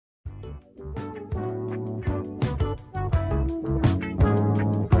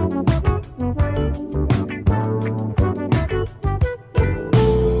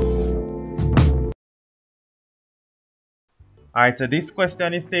Alright, so this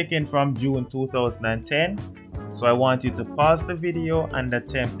question is taken from June 2010. So I want you to pause the video and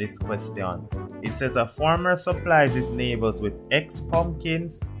attempt this question. It says a farmer supplies his neighbors with X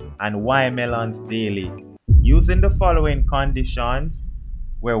pumpkins and Y melons daily, using the following conditions,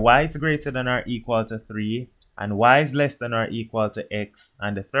 where Y is greater than or equal to 3 and Y is less than or equal to X.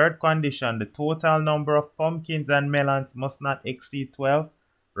 And the third condition, the total number of pumpkins and melons must not exceed 12.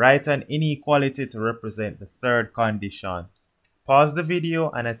 Write an inequality to represent the third condition. Pause the video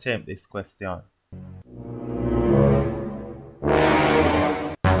and attempt this question.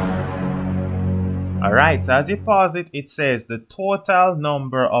 Alright, so as you pause it, it says the total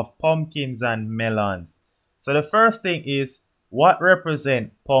number of pumpkins and melons. So the first thing is, what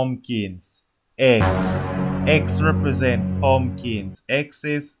represent pumpkins? X. X represent pumpkins. X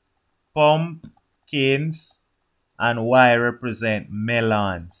is pumpkins and Y represent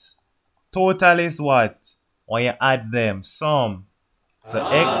melons. Total is what? When you add them, sum. So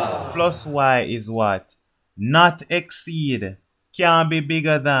X plus Y is what? Not exceed. Can't be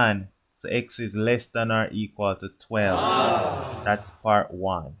bigger than. So X is less than or equal to 12. That's part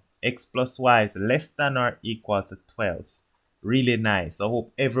 1. X plus Y is less than or equal to 12. Really nice. I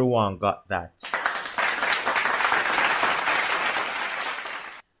hope everyone got that.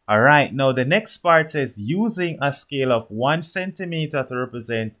 Alright, now the next part says using a scale of 1 centimeter to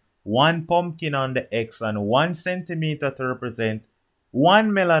represent 1 pumpkin on the X and 1 centimeter to represent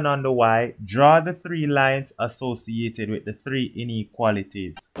 1 melon on the Y, draw the 3 lines associated with the 3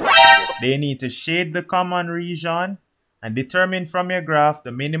 inequalities. They need to shade the common region and determine from your graph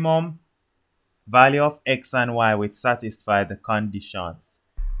the minimum value of X and Y which satisfy the conditions.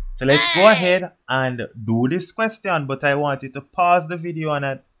 So let's go ahead and do this question, but I want you to pause the video and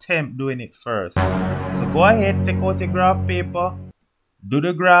attempt doing it first. So go ahead, take out your graph paper, do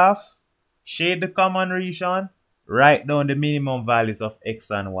the graph, shade the common region, write down the minimum values of X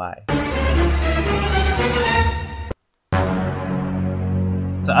and Y.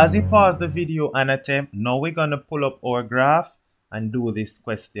 So as you pause the video and attempt, now we're going to pull up our graph and do this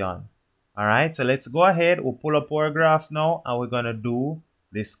question. Alright, so let's go ahead, we'll pull up our graph now and we're going to do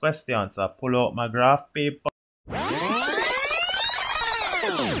this question. So I pull out my graph paper.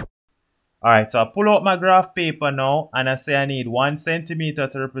 Alright, so I pull out my graph paper now and I say I need 1 centimeter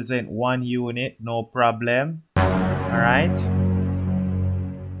to represent 1 unit, no problem. Alright.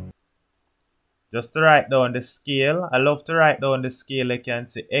 Just to write down the scale, I love to write down the scale. You can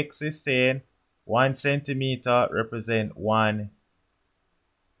see X is saying 1 centimeter represent 1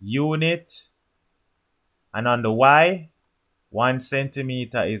 unit. And on the Y, 1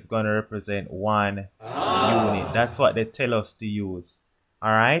 centimeter is going to represent 1 unit. That's what they tell us to use.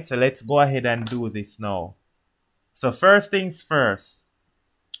 Alright, so let's go ahead and do this now. So first things first,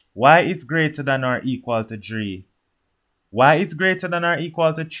 Y is greater than or equal to 3. Y is greater than or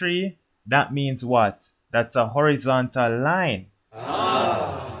equal to 3. That means what? That's a horizontal line.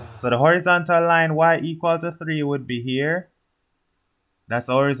 So the horizontal line Y equal to 3 would be here. That's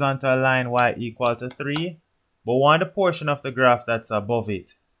a horizontal line Y equal to 3. But we want the portion of the graph that's above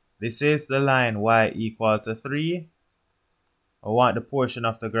it. This is the line Y equal to 3. I want the portion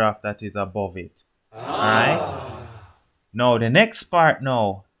of the graph that is above it. Alright? Now the next part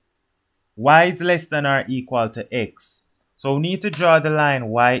now. Y is less than or equal to X. So we need to draw the line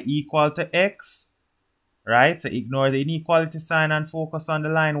Y equal to X. Right? So ignore the inequality sign and focus on the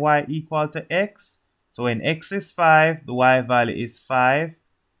line Y equal to X. So when X is 5, the Y value is 5.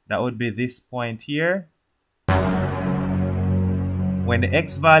 That would be this point here. When the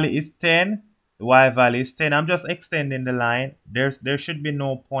X value is 10, the Y value is 10. I'm just extending the line. There should be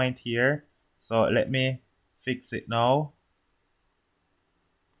no point here. So let me fix it now.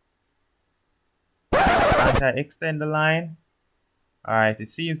 Can't I extend the line? Alright, it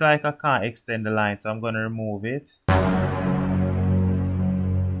seems like I can't extend the line, so I'm going to remove it.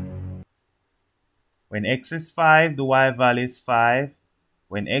 When X is 5, the Y value is 5.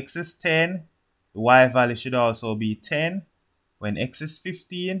 When X is 10, the Y value should also be 10. When X is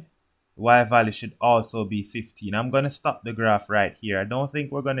 15, the Y value should also be 15. I'm going to stop the graph right here. I don't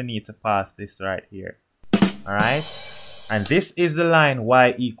think we're going to need to pass this right here. Alright? And this is the line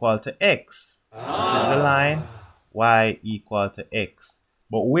Y equal to X. This is the line Y equal to X.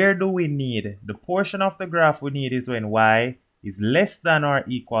 But where do we need? The portion of the graph we need is when Y is less than or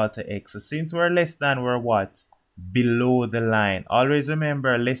equal to X. So since we're less than, we're what? Below the line. Always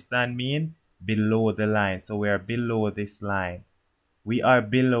remember, less than mean below the line. So we're below this line. We are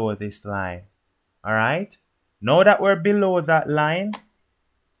below this line. All right. Now that we're below that line,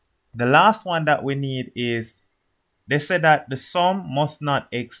 the last one that we need is, they said that the sum must not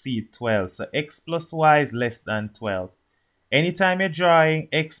exceed 12. So x plus y is less than 12. Anytime you're drawing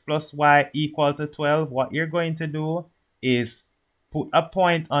x plus y equal to 12, what you're going to do is put a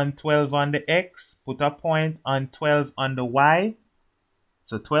point on 12 on the x, put a point on 12 on the y.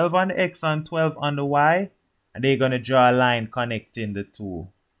 So 12 on the x and 12 on the y, and they're going to draw a line connecting the two.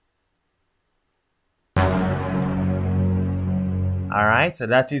 Alright, so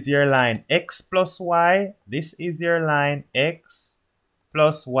that is your line x plus y. This is your line x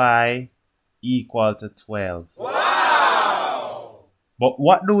plus y equal to 12. Wow! But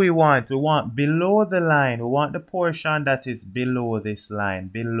what do we want? We want below the line. We want the portion that is below this line.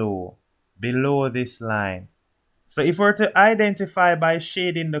 Below this line. So if we're to identify by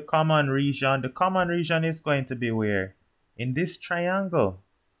shading the common region is going to be where? In this triangle.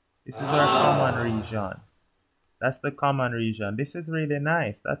 This is our common region. That's the common region. This is really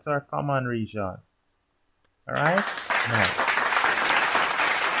nice. That's our common region. Alright? Nice.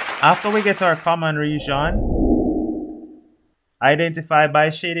 After we get our common region, identify by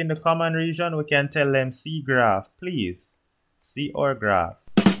shading the common region, we can tell them see graph, please. See our graph.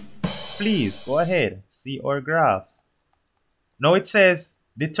 Please, go ahead. See our graph. Now it says,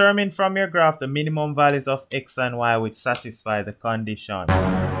 determine from your graph the minimum values of x and y which satisfy the conditions.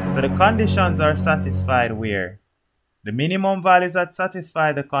 So the conditions are satisfied where? The minimum values that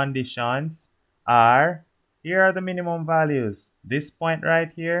satisfy the conditions are, here are the minimum values. This point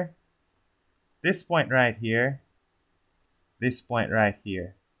right here, this point right here, this point right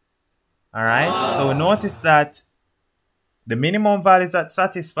here. Alright, so notice that the minimum values that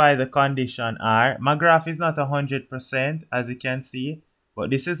satisfy the condition are, my graph is not 100% as you can see, but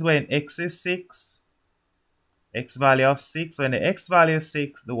this is when x is 6, x value of 6. When the x value is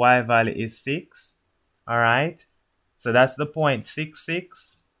 6, the y value is 6. Alright. So that's the point 6,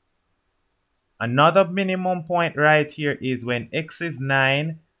 6. Another minimum point right here is when x is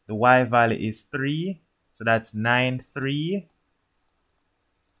 9, the y value is 3. So that's 9, 3.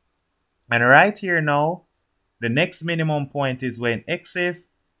 And right here now, the next minimum point is when x is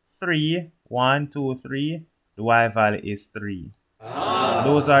 3, 1, 2, 3, the y value is 3. So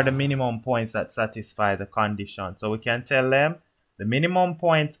those are the minimum points that satisfy the condition. So we can tell them the minimum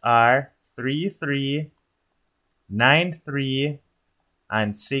points are 3, 3, 9, 3,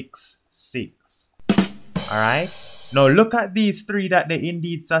 and 6, 6. Alright? Now look at these three that they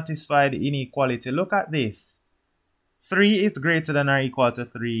indeed satisfy the inequality. Look at this. 3 is greater than or equal to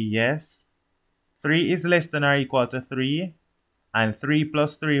 3, yes. 3 is less than or equal to 3. And 3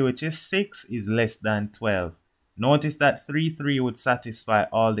 plus 3, which is 6, is less than 12. Notice that 3, 3 would satisfy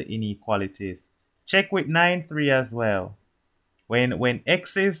all the inequalities. Check with 9, 3 as well. When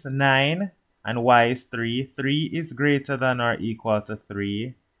x is 9 and y is 3, 3 is greater than or equal to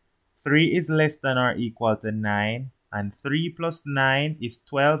 3. 3 is less than or equal to 9. And 3 plus 9 is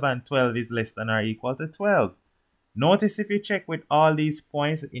 12, and 12 is less than or equal to 12. Notice if you check with all these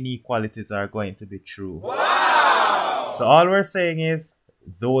points, inequalities are going to be true. Wow! So all we're saying is,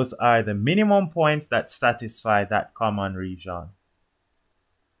 those are the minimum points that satisfy that common region.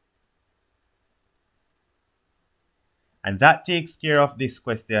 And that takes care of this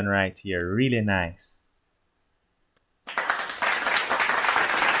question right here. Really nice.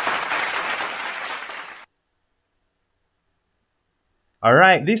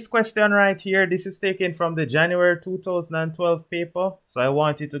 Alright, this question right here, this is taken from the January 2012 paper. So I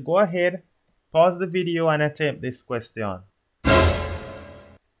want you to go ahead, pause the video and attempt this question.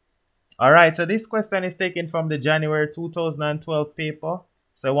 Alright, so this question is taken from the January 2012 paper.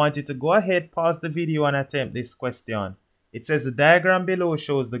 So I want you to go ahead, pause the video and attempt this question. It says the diagram below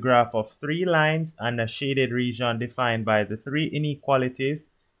shows the graph of 3 lines and a shaded region defined by the 3 inequalities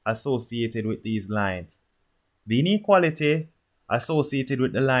associated with these lines. The inequality associated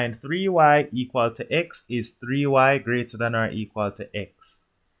with the line 3y equal to x is 3y greater than or equal to x.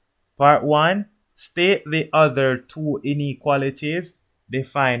 Part 1. State the other 2 inequalities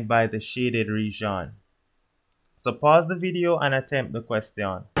defined by the shaded region. So pause the video and attempt the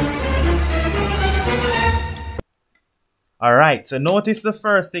question. Alright, so notice the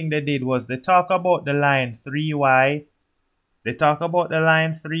first thing they did was they talk about the line 3y. They talk about the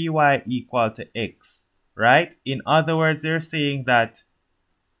line 3y equal to x. Right? In other words, they're saying that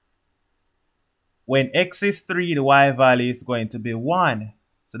when x is 3, the y value is going to be 1.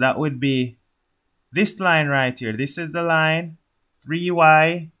 So that would be this line right here. This is the line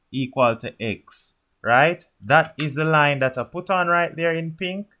 3y equal to x. Right? That is the line that I put on right there in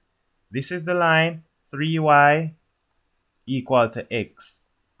pink. This is the line 3y equal to x.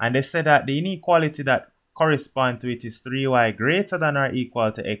 And they said that the inequality that corresponds to it is 3y greater than or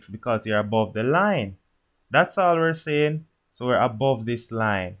equal to x because you're above the line. That's all we're saying. So we're above this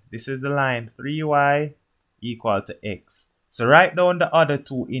line. This is the line 3y equal to x. So write down the other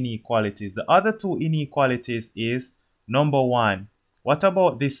two inequalities. The other two inequalities is number 1. What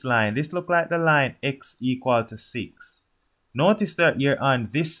about this line? This look like the line x equal to 6. Notice that you're on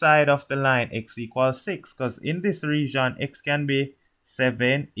this side of the line x equals 6 because in this region x can be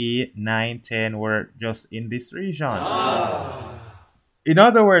 7, 8, 9, 10. We're just in this region. In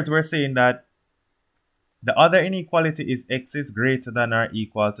other words, we're saying that the other inequality is x is greater than or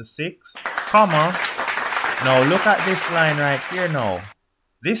equal to 6, comma. Now look at this line right here now.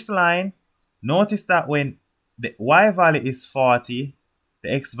 This line, notice that when the y value is 40,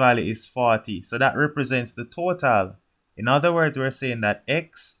 the x value is 40. So that represents the total. In other words, we're saying that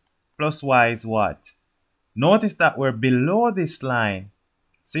x plus y is what? Notice that we're below this line.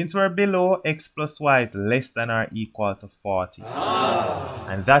 Since we're below, x plus y is less than or equal to 40.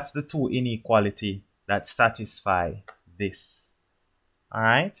 And that's the two inequality that satisfy this.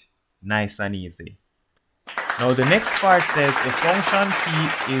 Alright? Nice and easy. Now the next part says the function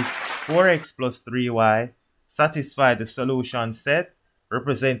p is 4x plus 3y satisfy the solution set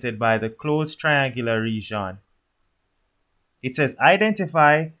represented by the closed triangular region. It says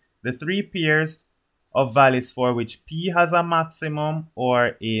identify the three pairs of values for which p has a maximum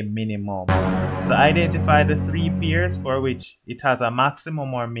or a minimum. So identify the three pairs for which it has a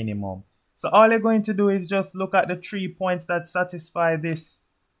maximum or minimum. So all you're going to do is just look at the 3 points that satisfy this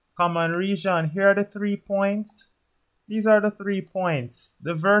common region. Here are the 3 points. These are the 3 points,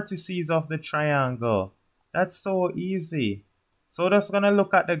 the vertices of the triangle. That's so easy. So just going to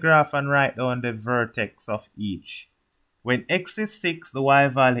look at the graph and write down the vertex of each. When x is 6, the y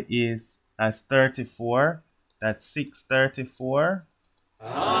value is as 34. That's 634.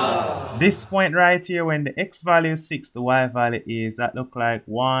 This point right here, when the x value is 6, the y value is, that look like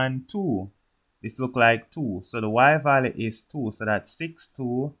 1, 2. This look like 2. So the y value is 2. So that's 6,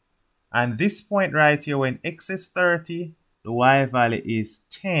 2. And this point right here, when x is 30, the y value is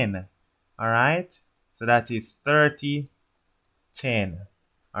 10. Alright? So that is 30, 10.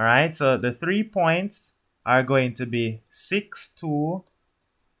 Alright? So the 3 points are going to be 6, 2,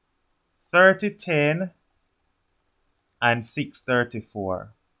 30, 10, and 6,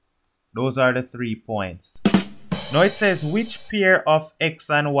 34. Those are the 3 points. Now it says which pair of x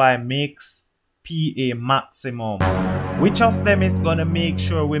and y makes p a maximum. Which of them is going to make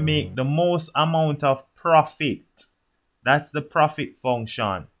sure we make the most amount of profit? That's the profit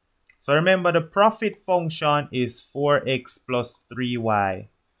function. So remember, the profit function is 4x plus 3y.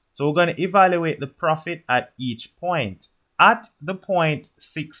 So we're going to evaluate the profit at each point. At the point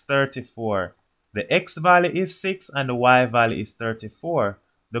 634, the x value is 6 and the y value is 34.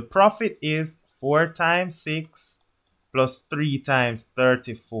 The profit is 4 times 6 plus 3 times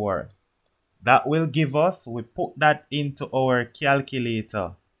 34. That will give us, we put that into our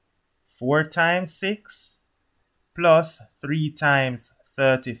calculator, 4 times 6 plus 3 times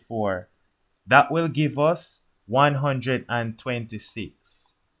 34. That will give us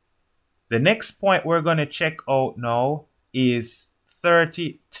 126. The next point we're going to check out now is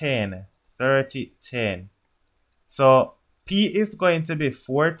 30, 10. 30, 10. So P is going to be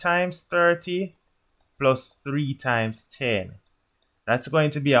 4 times 30 plus 3 times 10. That's going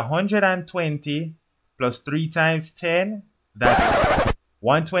to be 120 plus 3 times 10. That's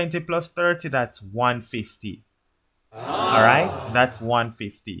 120 plus 30. That's 150. Alright, that's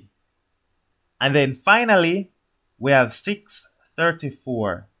 150. And then finally, we have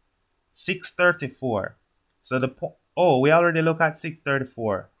 634. 634. So we already looked at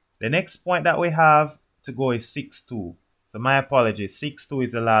 634. The next point that we have to go is 62. So my apologies, 62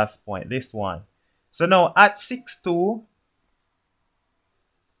 is the last point, this one. So now at 62,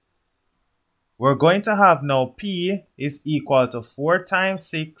 we're going to have now P is equal to 4 times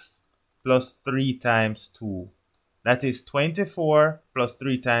 6 plus 3 times 2. That is 24 plus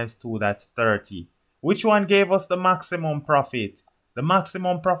 3 times 2, that's 30. Which one gave us the maximum profit? The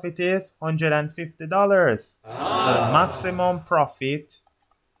maximum profit is $150. So the maximum profit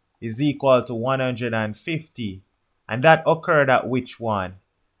is equal to 150. And that occurred at which one?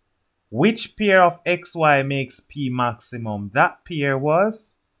 Which pair of XY makes P maximum? That pair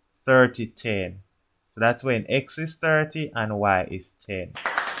was 30, 10. So that's when X is 30 and Y is 10.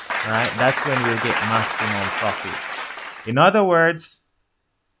 Alright, that's when we'll get maximum profit. In other words,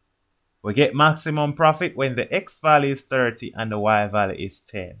 we get maximum profit when the X value is 30 and the Y value is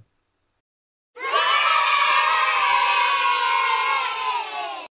 10.